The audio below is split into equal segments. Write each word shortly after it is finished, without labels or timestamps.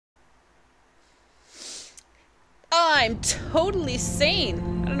I'm totally sane.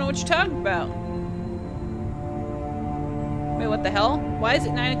 I don't know what you're talking about. Wait, what the hell? Why is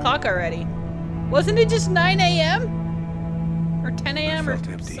it 9 o'clock already? Wasn't it just 9 a.m.? Or 10 a.m. or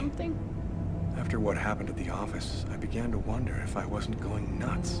something? After what happened at the office, I began to wonder if I wasn't going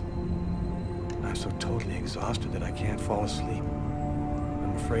nuts. I'm so totally exhausted that I can't fall asleep.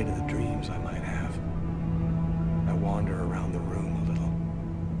 I'm afraid of the dreams I might have. I wander around the room a little.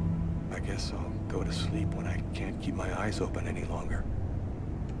 I guess I'll go to sleep when I can't keep my eyes open any longer.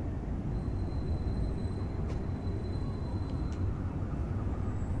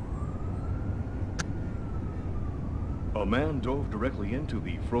 A man dove directly into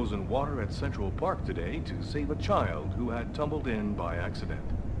the frozen water at Central Park today to save a child who had tumbled in by accident.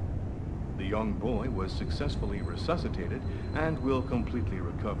 The young boy was successfully resuscitated and will completely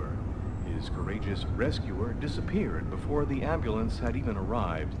recover. His courageous rescuer disappeared before the ambulance had even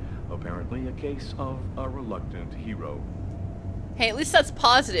arrived, apparently a case of a reluctant hero. Hey, at least that's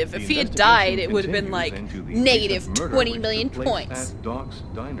positive. If he had died, it would have been like negative 20 million points. At Doc's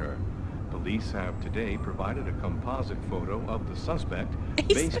Diner. Police have today provided a composite photo of the suspect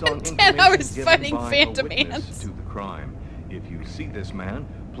based on information given by a witness to the crime. If you see this man,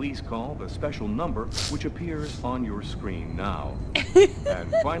 please call the special number which appears on your screen now.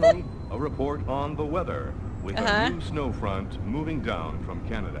 And finally, a report on the weather with a new snow front moving down from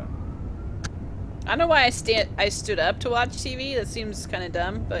Canada. I don't know why I stood up to watch TV. That seems kind of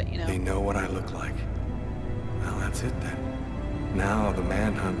dumb, but you know. They know what I look like. Well, that's it then. Now the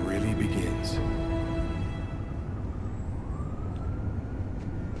manhunt really begins.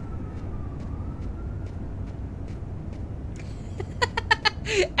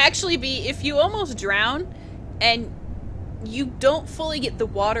 Actually, B, if you almost drown and you don't fully get the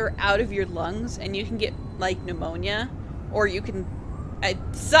water out of your lungs and you can get like pneumonia, or you can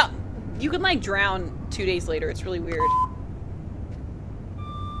you can like drown 2 days later. It's really weird.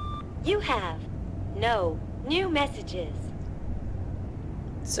 You have no new messages.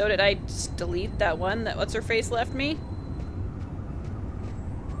 So did I just delete that one that what's-her-face left me?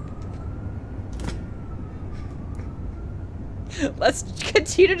 Let's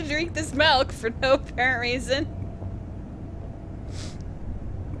continue to drink this milk for no apparent reason.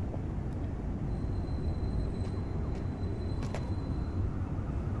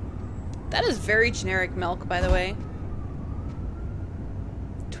 That is very generic milk, by the way.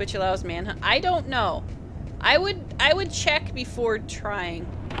 Twitch allows manhunt. I don't know. I would check before trying.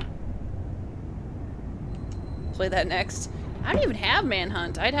 Play that next. I don't even have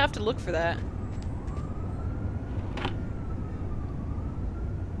manhunt. I'd have to look for that.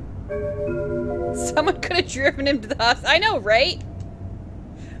 Someone could have driven him to the hospital. I know, right?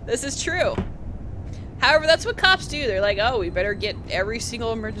 This is true. However, that's what cops do. They're like, oh, we better get every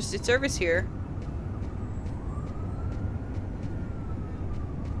single emergency service here.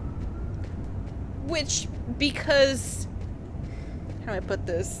 Which, because... how do I put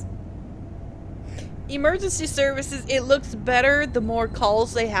this? Emergency services, it looks better the more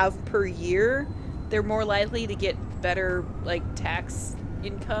calls they have per year. They're more likely to get better, like, tax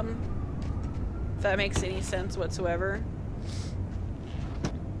income. If that makes any sense whatsoever.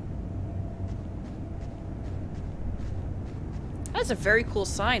 That's a very cool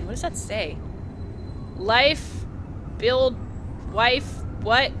sign. What does that say? Life, build, wife,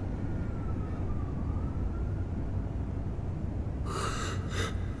 what?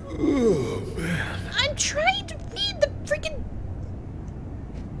 Oh, man. I'm trying to feed the freaking...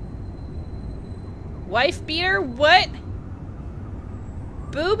 wife beater? What?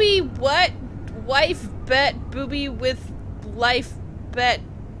 Booby what? Wife bet booby with life bet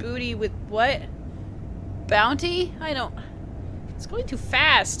booty with what? Bounty? I don't... It's going too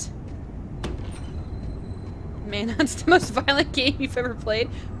fast. Manhunt's the most violent game you've ever played.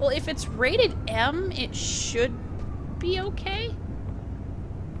 Well, if it's rated M, it should be okay.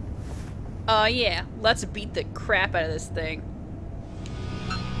 Yeah. Let's beat the crap out of this thing.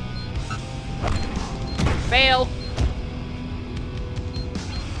 Fail.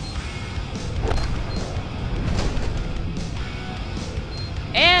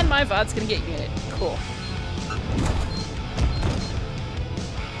 And my VOD's gonna get muted. Cool.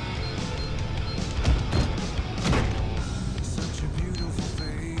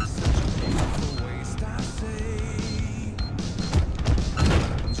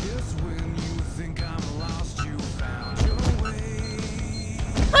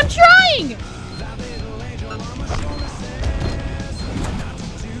 I'm trying!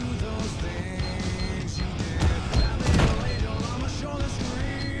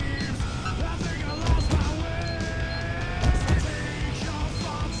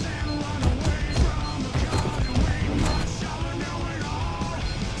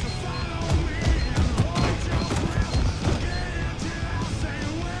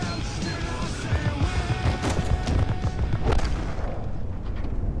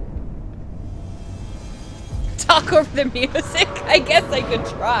 talk over the music? I guess I could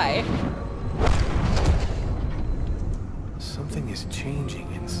try. Something is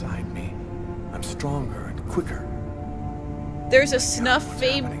changing inside me. I'm stronger and quicker. There's a snuff What's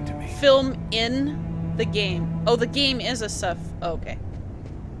happening to me? film in the game. Oh, the game is a snuff. Oh, okay.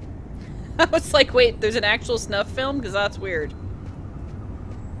 I was like, wait, there's an actual snuff film? Because that's weird.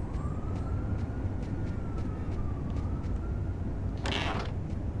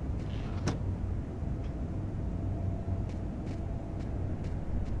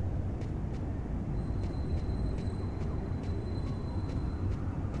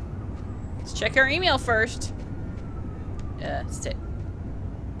 Let's check our email first. Sit.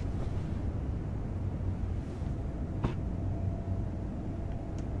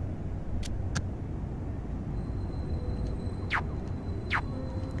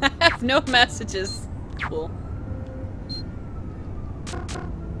 I have no messages. Cool.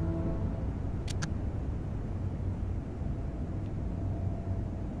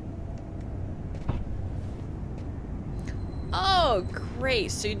 Oh,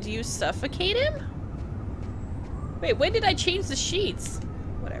 great. So do you suffocate him? Wait, when did I change the sheets?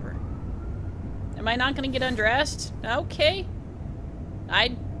 Whatever. Am I not gonna get undressed? Okay. I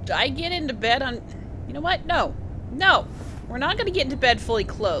get into bed on... You know what? No. No. We're not gonna get into bed fully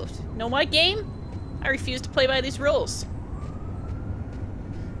clothed. You know what, game? I refuse to play by these rules.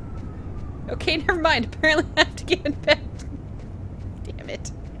 Okay, never mind. Apparently I have to get in bed. Damn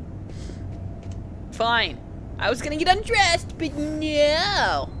it. Fine. I was gonna get undressed, but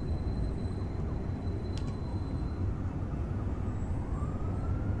no.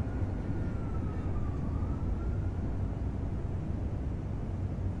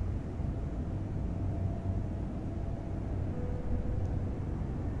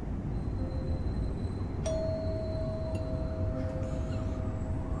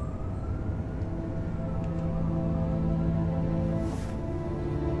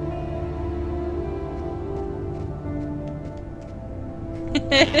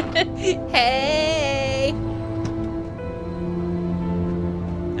 Hey!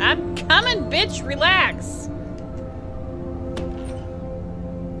 I'm coming, bitch! Relax!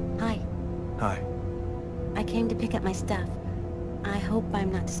 Hi. Hi. I came to pick up my stuff. I hope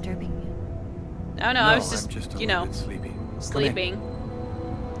I'm not disturbing you. Oh no, I was just, I'm just a you little know, bit sleepy. Come in. sleeping.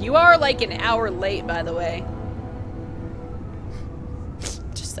 You are like an hour late, by the way.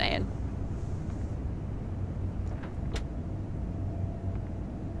 Just saying.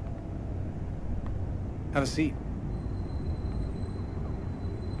 Have a seat.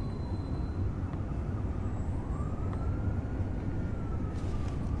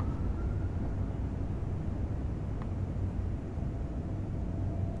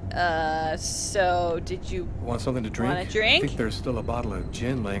 So did you Want something to drink? want a drink? I think there's still a bottle of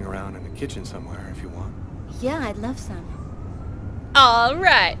gin laying around in the kitchen somewhere if you want. Yeah, I'd love some.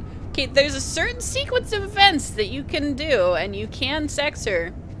 Alright. Okay, there's a certain sequence of events that you can do, and you can sex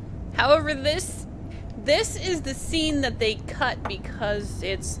her. However, this is the scene that they cut because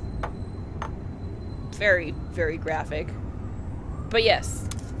it's very, very graphic. But yes.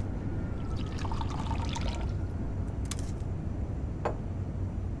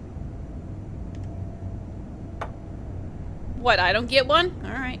 What, I don't get one?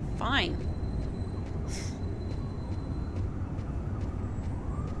 Alright, fine.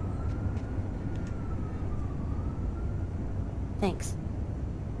 Thanks.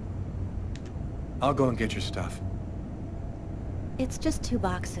 I'll go and get your stuff. It's just 2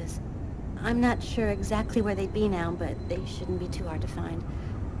 boxes. I'm not sure exactly where they'd be now, but they shouldn't be too hard to find.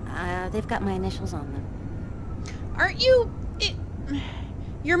 They've got my initials on them. Aren't you...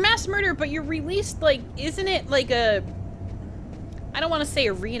 you're mass murder, but you're released, like... Isn't it like a... I don't want to say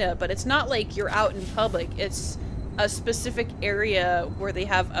arena, but it's not like you're out in public. It's a specific area where they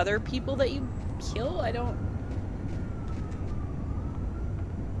have other people that you kill? I don't...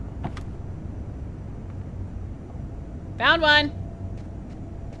 Found one!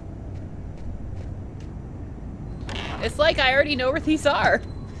 It's like I already know where these are.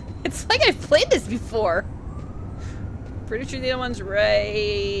 It's like I've played this before. Pretty sure the other one's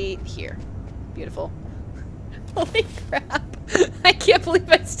right here. Beautiful. Holy crap. I can't believe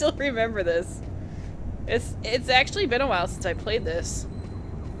I still remember this. It's actually been a while since I played this.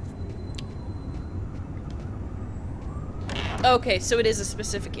 Okay, so it is a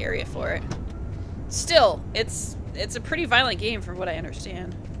specific area for it. Still, it's a pretty violent game from what I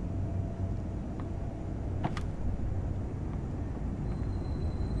understand.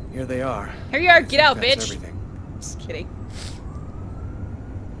 Here they are. Here you are, get out, That's bitch! everything. Just kidding.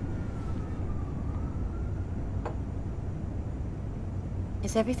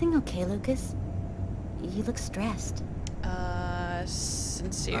 Is everything okay, Lucas? You look stressed.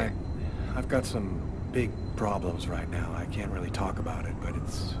 Sincere. I've got some big problems right now. I can't really talk about it, but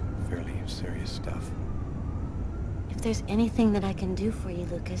it's fairly serious stuff. If there's anything that I can do for you,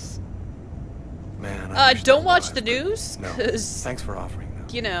 Lucas. Man, I don't watch the understand news, why, but- 'cause, No, thanks for offering,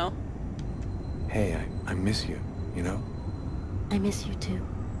 though. you know. Hey, I miss you, you know? I miss you too.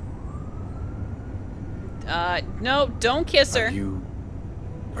 No, don't kiss her.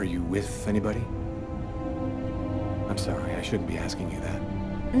 Are you with anybody? I'm sorry, I shouldn't be asking you that.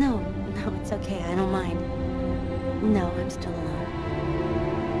 No, it's okay. I don't mind. No, I'm still alone.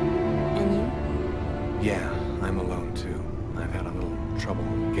 And you? Yeah, I'm alone too. I've had a little trouble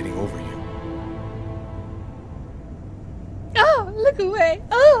getting over you. Oh, look away.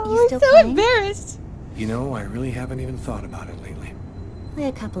 Oh, You we're still so playing? embarrassed. You know, I really haven't even thought about it lately. Play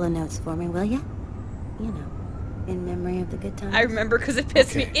a couple of notes for me, will ya? You know, in memory of the good times. I remember because it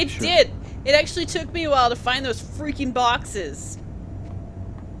pissed me. Okay, It sure. did. It actually took me a while to find those freaking boxes.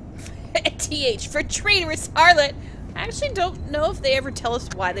 TH for traitorous harlot. I actually don't know if they ever tell us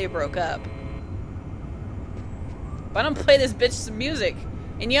why they broke up. But I don't play this bitch some music.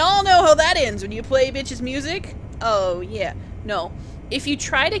 And y'all know how that ends when you play bitch's music. Oh, yeah. No. If you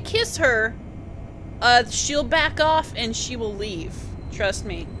try to kiss her, she'll back off and she will leave. Trust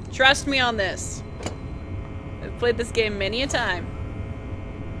me. Trust me on this. I've played this game many a time.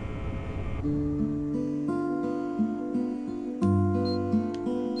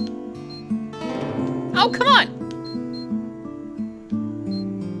 Oh, come on!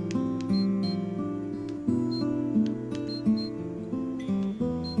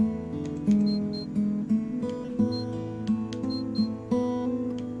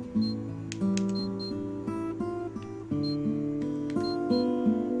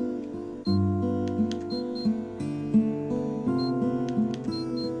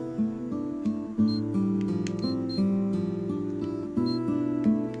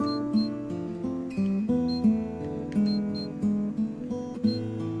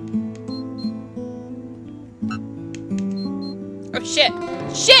 Oh, shit!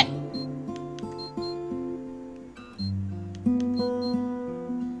 Shit!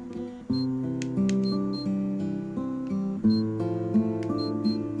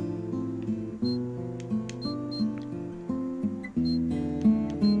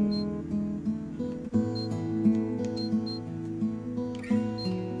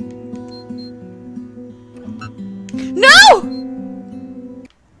 No!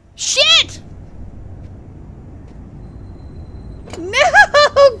 Shit! No!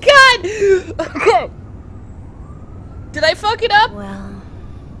 God! Okay. Did I fuck it up? Well,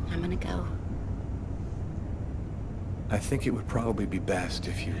 I'm gonna go. I think it would probably be best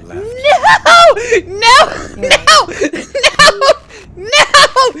if you left. No! No! No! No!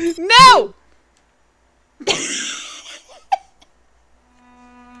 No! No!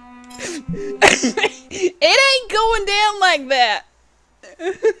 It ain't going down like that.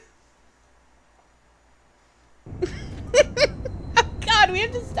 Oh God, we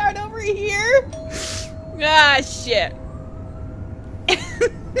have to start over here? Ah, shit.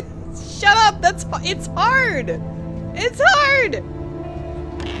 Shut up, it's hard. It's hard.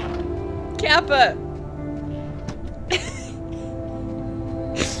 Kappa.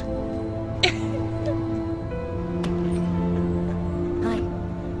 Hi.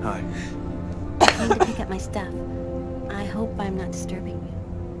 Hi. I came to pick up my stuff. I hope I'm not disturbing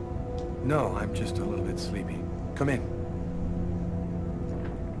you. No, I'm just a little bit sleepy. Come in.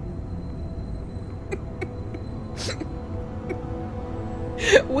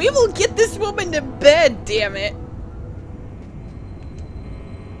 We will get this woman to bed, damn it.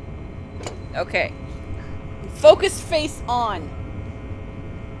 Okay. Focus face on.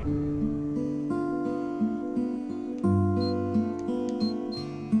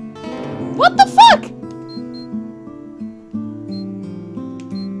 What the fuck?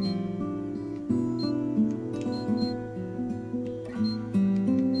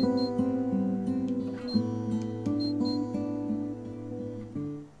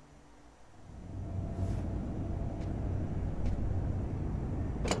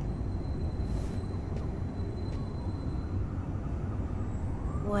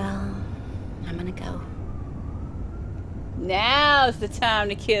 Well, I'm gonna go. Now's the time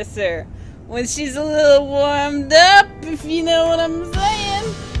to kiss her. When she's a little warmed up, if you know what I'm saying.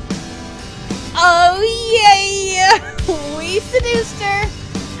 Oh yeah! We seduced her!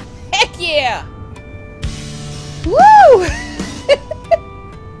 Heck yeah! Woo!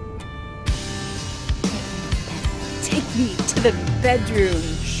 Take me to the bedroom.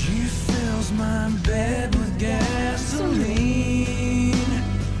 She fills my bed with gasoline.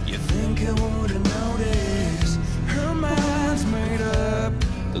 You think I would've noticed?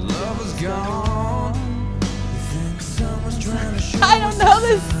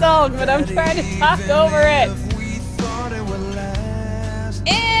 song, but I'm trying to talk over it.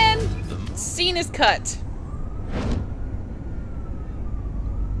 And scene is cut.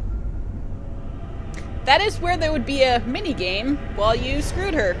 That is where there would be a mini game while you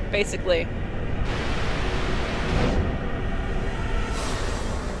screwed her, basically.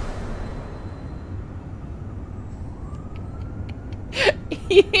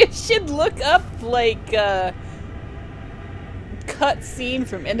 You should look up, like, cut scene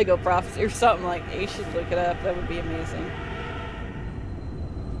from Indigo Prophecy or something like that. You should look it up. That would be amazing.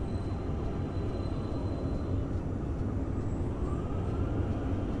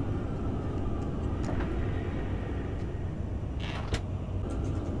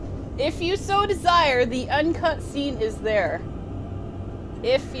 If you so desire, the uncut scene is there.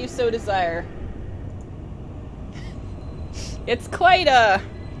 If you so desire. It's quite,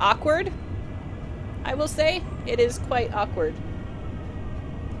 awkward, I will say. It is quite awkward.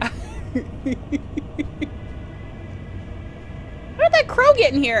 How did that crow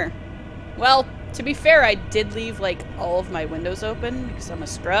get in here? Well, to be fair, I did leave, like, all of my windows open because I'm a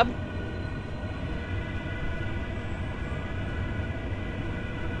scrub.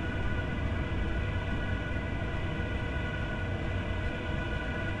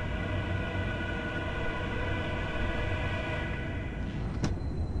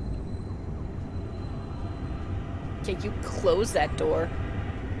 Can you close that door?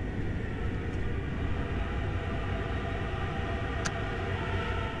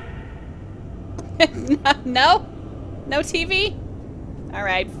 No? No TV?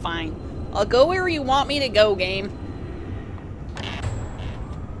 Alright, fine. I'll go where you want me to go, game.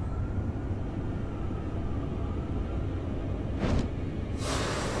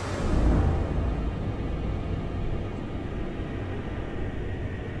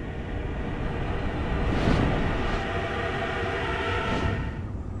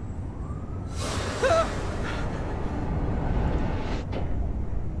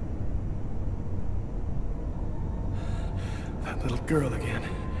 Little girl again.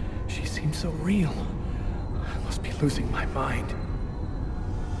 She seems so real. I must be losing my mind.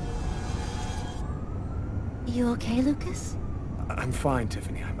 You okay, Lucas? I'm fine,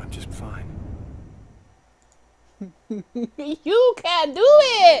 Tiffany. I'm just fine. You can do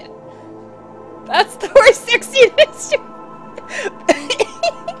it! That's the worst 16 history.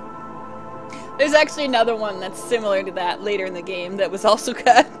 There's actually another one that's similar to that later in the game that was also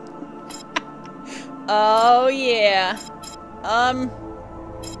cut. Oh yeah.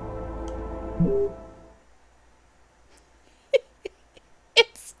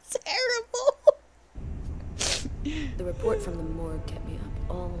 It's terrible. The report from the morgue kept me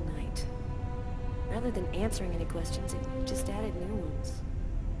up all night. Rather than answering any questions, it just added new ones.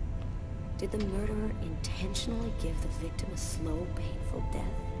 Did the murderer intentionally give the victim a slow, painful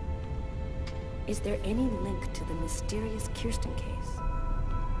death? Is there any link to the mysterious Kirsten case?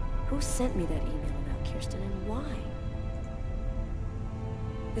 Who sent me that email about Kirsten and why?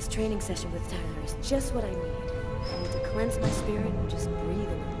 This training session with Tyler is just what I need. I need to cleanse my spirit and just breathe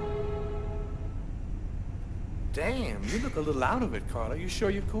a little. Damn, you look a little out of it, Carla. You sure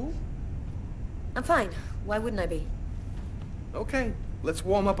you're cool? I'm fine. Why wouldn't I be? Okay, let's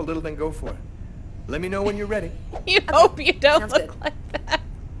warm up a little, then go for it. Let me know when you're ready. You hope you don't Sounds look good. like that.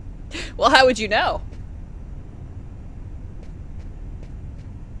 Well, how would you know?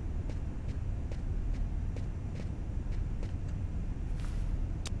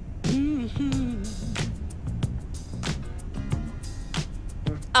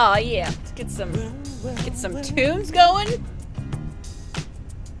 Oh yeah, let's get some tunes going.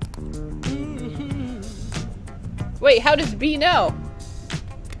 Wait, how does B know?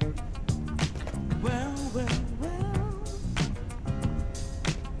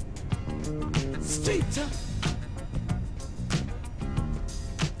 Street top.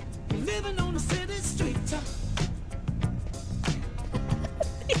 Living on the city street top.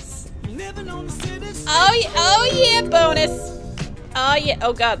 Living on the city street. Oh yeah, bonus. Oh yeah,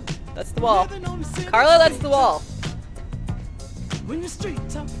 oh god, that's the wall. Carla, that's the wall. When you're street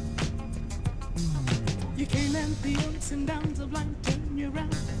top, you can't let the ups and downs of life turn you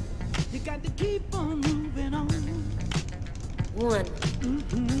around. You got to keep on moving on. 1, 2,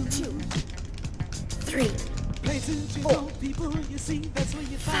 3, Places you 4, go, people you see, that's where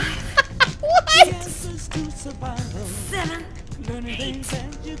you find 5, the What? answers to survival. 7, Learning things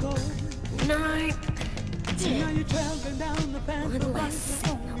as you go. 9, Now you're traveling down the path One of less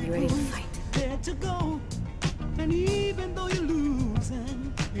life. and I'll be ready to fight. There to go. And even though you're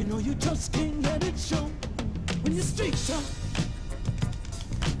losing, you know you just can't let it show. When you're street top,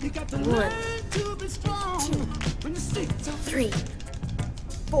 you got to 1, learn to be strong. 2, When you're street top, 3,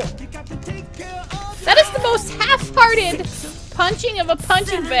 That is the most half-hearted punching of a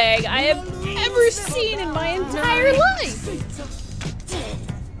punching bag I have ever seen in my entire life.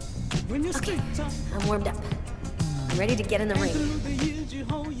 Okay, I'm warmed up. I'm ready to get in the ring.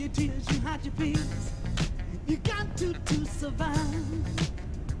 You got to survive.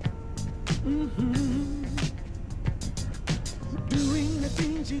 Doing the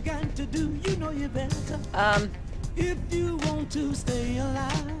things you got to do, you know you better. If you want to stay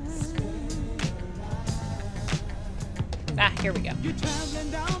alive. Ah, here we go. You're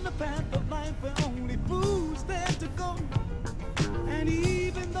traveling down the path of life where only fools there to go. And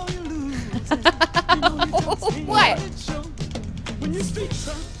even though you lose, you know you just can't What? let it show. When you street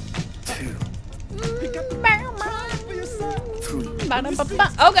some, you got to fight for yourself.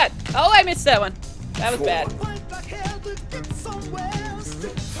 Oh god. Oh, I missed that one. That was bad. Fight like hell to get somewhere.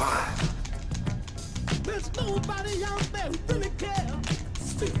 Street 5. There's nobody out there who really cares.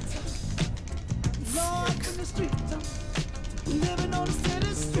 Street Lord in the street. Living on the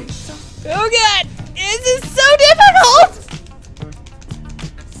city street. Oh god. This is so difficult.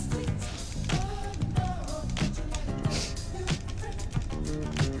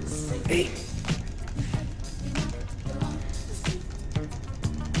 8.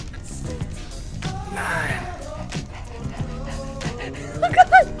 Oh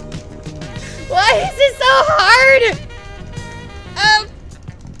god! Why is it so hard?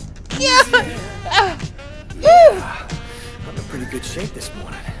 Yeah. I'm in pretty good shape this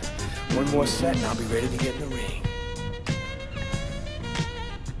morning. One more set and I'll be ready to get in the ring.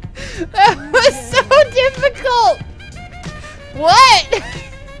 That was so difficult. What?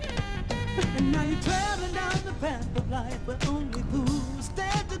 And now you're traveling down the path of life where only fools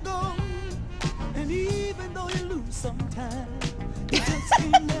dare to go. And even though you lose sometimes, you just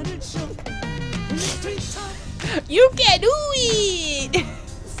can't let it show. When the streets are You can do it.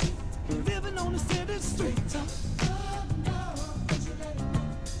 living on the city streets.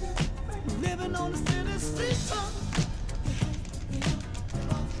 Living on the city streets.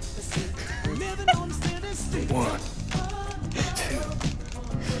 Living on the city streets. 1, 2,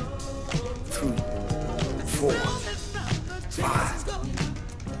 3, 4, 5,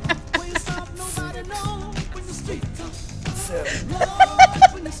 7.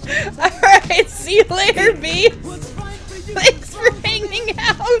 Alright, see you later, B. Thanks for hanging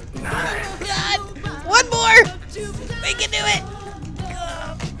out. God. One more. We can do it.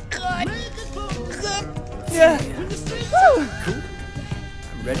 Oh, God. Yeah. Woo. Cool.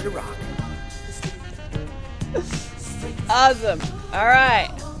 I'm ready to rock. Awesome.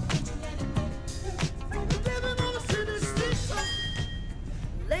 Alright.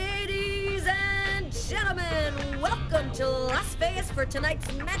 Ladies and gentlemen, welcome to Las Vegas for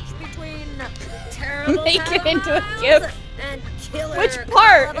tonight's match between Terrible Make it into a Miles gift. and Killer Which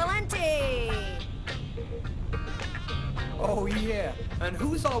part? Valente. Oh yeah, and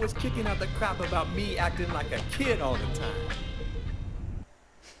who's always kicking out the crap about me acting like a kid all the time?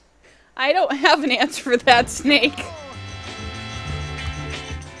 I don't have an answer for that, Snake.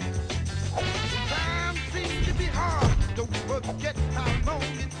 Time seems to be hard. Don't forget how long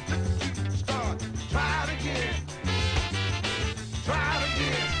it took you to start. Try it again. Try it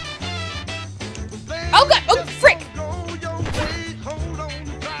again. Oh god! Oh frick!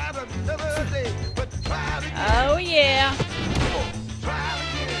 Oh yeah!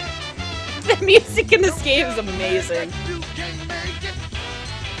 The music in this game is amazing.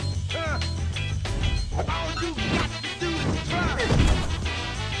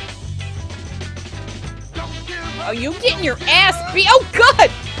 Oh, you getting your ass beat? Oh god!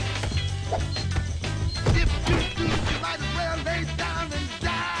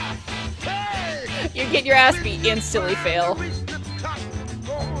 You get your ass beat, instantly fail.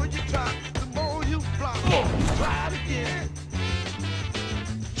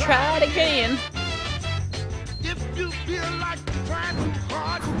 Try it again.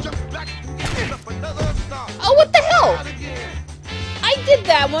 Oh, what the hell? I did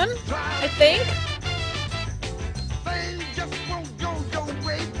that one, I think.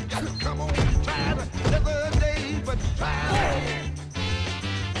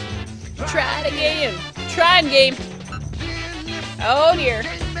 Try it again. Try it game. Oh dear.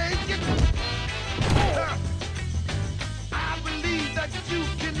 I believe that you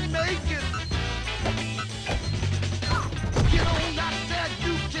can make it. Get on out there,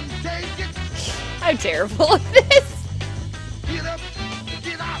 you can take it. I'm terrible at this. Get up,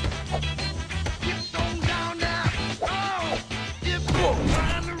 get out. Get on down now. Oh, if you're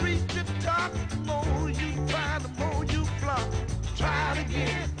trying to reach the top, the more you try, the more you flop. Try it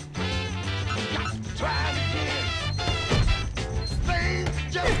again. Try it again. Things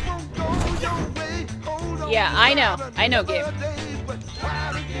just I know, game.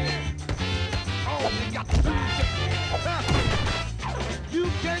 You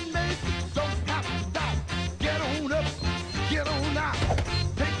can make it, don't have to stop. Get on up, get on out.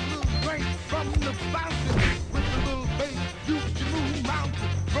 Take a little drink from the fountain. With a little bass, you can move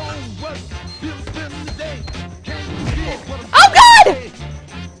mountains. Rome was built in the day. Can you dig what I'm Oh God! saying?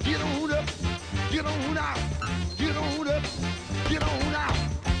 Get on up, get on out. Get on up, get on out.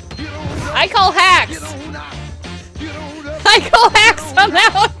 Get on up, I call hacks. get on out. Get on up, I call hacks on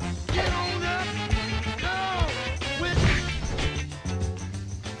that one. get on up. Go with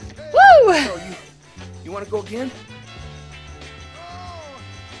Woo! So you want to go again?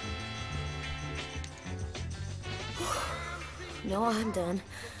 No, I'm done.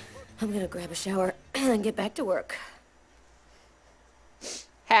 I'm gonna grab a shower and get back to work.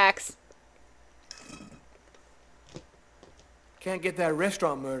 Hacks. Can't get that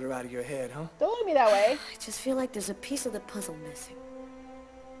restaurant murder out of your head, huh? Don't look at me that way. I just feel like there's a piece of the puzzle missing.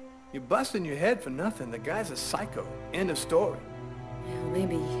 You're busting your head for nothing. The guy's a psycho. End of story. Yeah,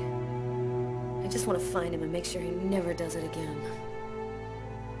 maybe. I just want to find him and make sure he never does it again.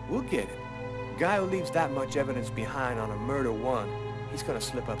 We'll get it. Guy who leaves that much evidence behind on a murder one, he's gonna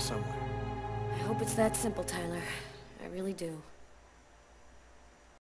slip up somewhere. I hope it's that simple, Tyler. I really do.